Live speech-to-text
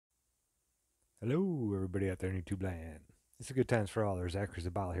Hello, everybody out there in YouTube land. It's a good times for all. There's Zachary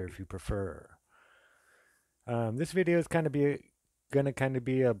Zabal here if you prefer. This video is gonna kind of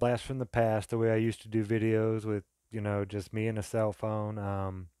be a blast from the past, the way I used to do videos with, just me and a cell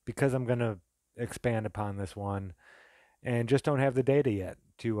phone. Because I'm gonna expand upon this one and just don't have the data yet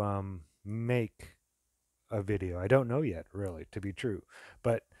to make a video. I don't know yet, really, to be true.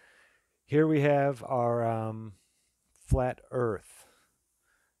 But here we have our flat Earth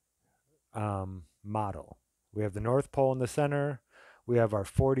model. We have the North Pole in the center. We have our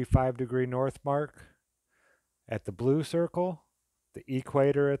 45-degree north mark at the blue circle, the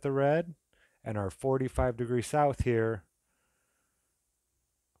equator at the red, and our 45-degree south here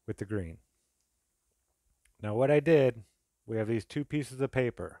with the green. Now what I did, we have these two pieces of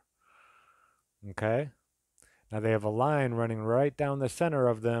paper, okay? Now they have a line running right down the center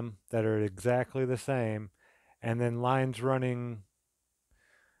of them that are exactly the same, and then lines running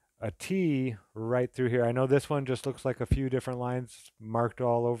a T right through here. I know this one just looks like a few different lines marked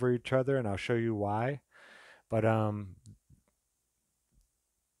all over each other, and I'll show you why. But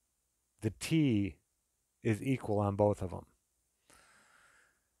the T is equal on both of them.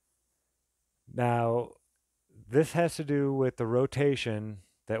 Now, this has to do with the rotation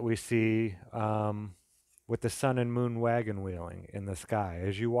that we see with the sun and moon wagon wheeling in the sky.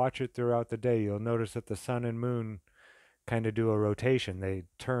 As you watch it throughout the day, you'll notice that the sun and moon kind of do a rotation. They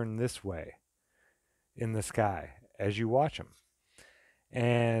turn this way in the sky as you watch them.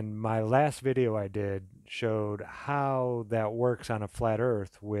 And my last video I did showed how that works on a flat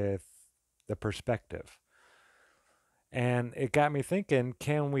earth with the perspective. And it got me thinking,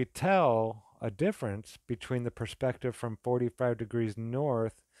 can we tell a difference between the perspective from 45 degrees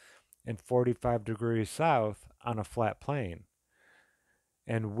north and 45 degrees south on a flat plane?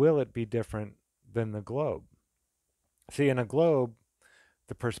 And will it be different than the globe? See, in a globe,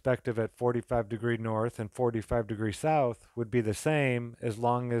 the perspective at 45 degree north and 45 degree south would be the same as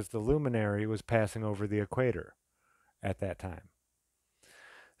long as the luminary was passing over the equator at that time.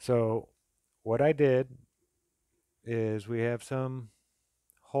 So what I did is we have some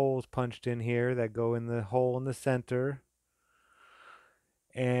holes punched in here that go in the hole in the center,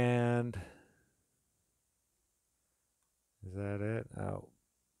 and is that it? Oh,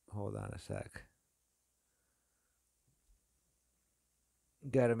 hold on a sec.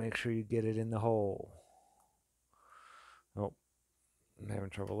 Got to make sure you get it in the hole. Oh, I'm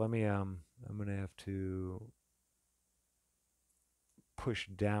having trouble. Let me I'm gonna have to push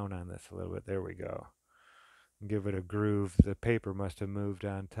down on this a little bit. There we go. Give it a groove. The paper must have moved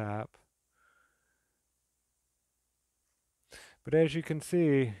on top. But as you can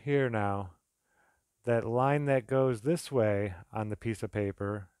see here now, that line that goes this way on the piece of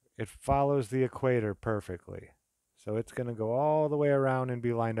paper, it follows the equator perfectly. So it's going to go all the way around and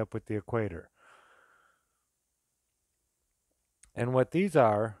be lined up with the equator. And what these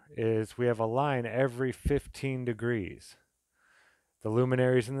are is we have a line every 15 degrees. The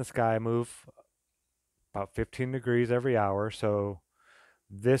luminaries in the sky move about 15 degrees every hour, so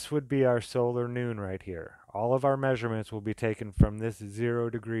this would be our solar noon right here. All of our measurements will be taken from this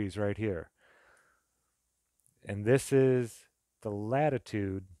 0 degrees right here. And this is the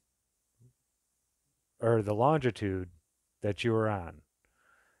latitude or the longitude that you are on.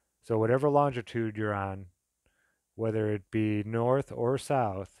 So whatever longitude you're on, whether it be north or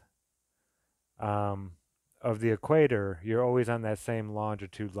south of the equator, you're always on that same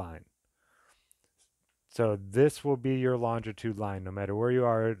longitude line. So this will be your longitude line. No matter where you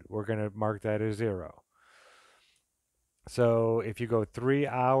are, we're going to mark that as 0. So if you go 3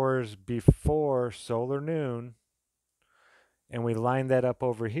 hours before solar noon, and we line that up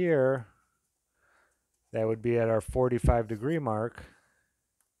over here, that would be at our 45 degree mark.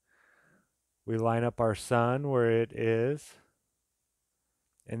 We line up our sun where it is,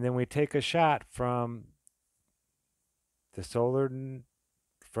 and then we take a shot from the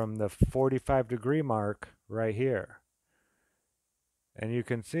from the 45 degree mark right here. And you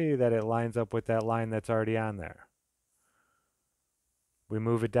can see that it lines up with that line that's already on there. We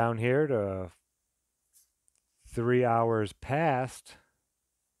move it down here to 3 hours past.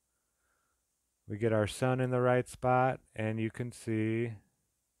 We get our sun in the right spot, and you can see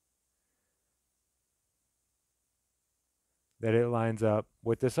that it lines up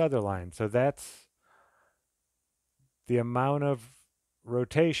with this other line. So that's the amount of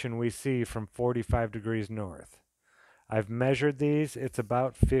rotation we see from 45 degrees north. I've measured these. It's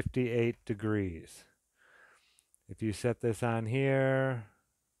about 58 degrees. If you set this on here,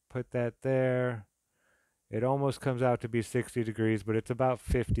 put that there, it almost comes out to be 60 degrees, but it's about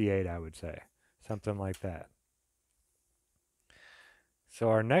 58, I would say. Something like that. So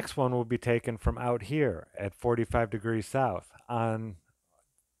our next one will be taken from out here at 45 degrees south on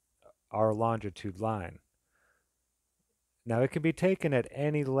our longitude line. Now it can be taken at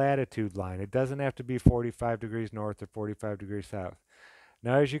any latitude line. It doesn't have to be 45 degrees north or 45 degrees south.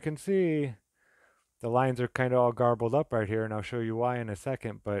 Now as you can see, the lines are kind of all garbled up right here, and I'll show you why in a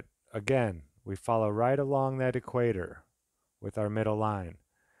second. But again, we follow right along that equator with our middle line.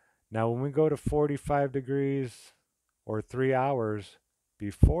 Now when we go to 45 degrees or 3 hours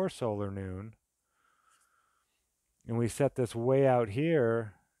before solar noon, and we set this way out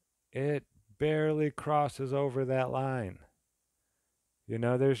here, it barely crosses over that line. You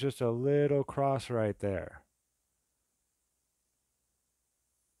know, there's just a little cross right there.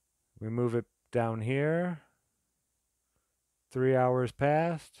 We move it down here. 3 hours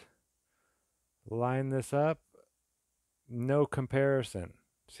passed. Line this up. No comparison.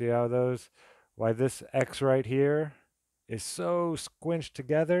 See how why this X right here is so squinched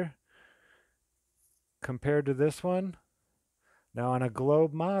together compared to this one? Now on a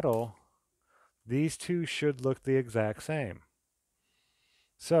globe model, these two should look the exact same.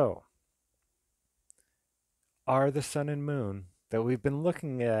 So, are the sun and moon that we've been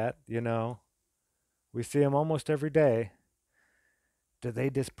looking at, we see them almost every day, do they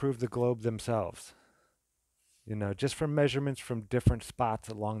disprove the globe themselves? Just from measurements from different spots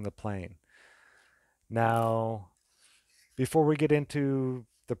along the plane. Now, before we get into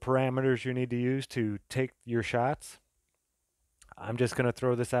the parameters you need to use to take your shots, I'm just going to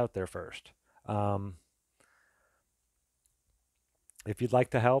throw this out there first. If you'd like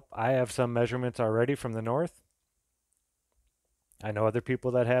to help, I have some measurements already from the north. I know other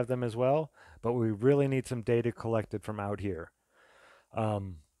people that have them as well, but we really need some data collected from out here.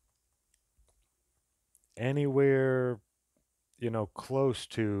 Anywhere, close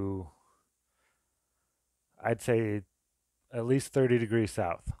to, I'd say at least 30 degrees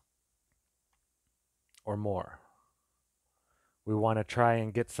south or more. We want to try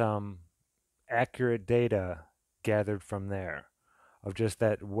and get some accurate data gathered from there of just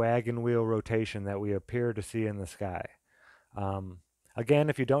that wagon wheel rotation that we appear to see in the sky. Again,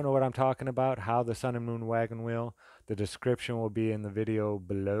 if you don't know what I'm talking about, how the sun and moon wagon wheel, the description will be in the video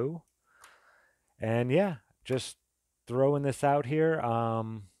below. And yeah, just throwing this out here.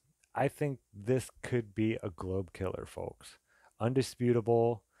 I think this could be a globe killer, folks.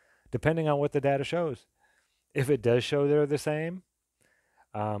 Undisputable, depending on what the data shows. If it does show they're the same,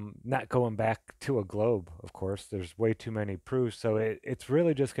 not going back to a globe, of course, there's way too many proofs. So it's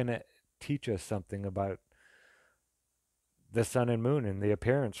really just going to teach us something about the sun and moon and the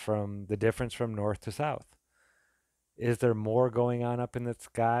appearance from the difference from north to south. Is there more going on up in the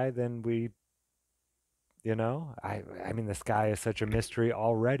sky than we, I mean, the sky is such a mystery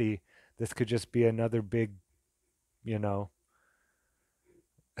already. This could just be another big,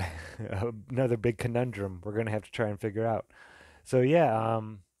 another big conundrum we're going to have to try and figure out. So yeah,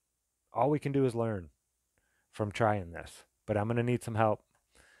 all we can do is learn from trying this, but I'm going to need some help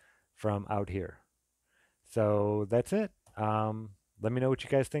from out here. So that's it. Let me know what you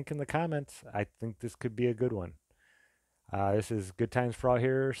guys think in the comments. I think this could be a good one. This is Good Times for All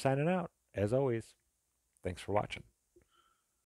here signing out. As always, thanks for watching.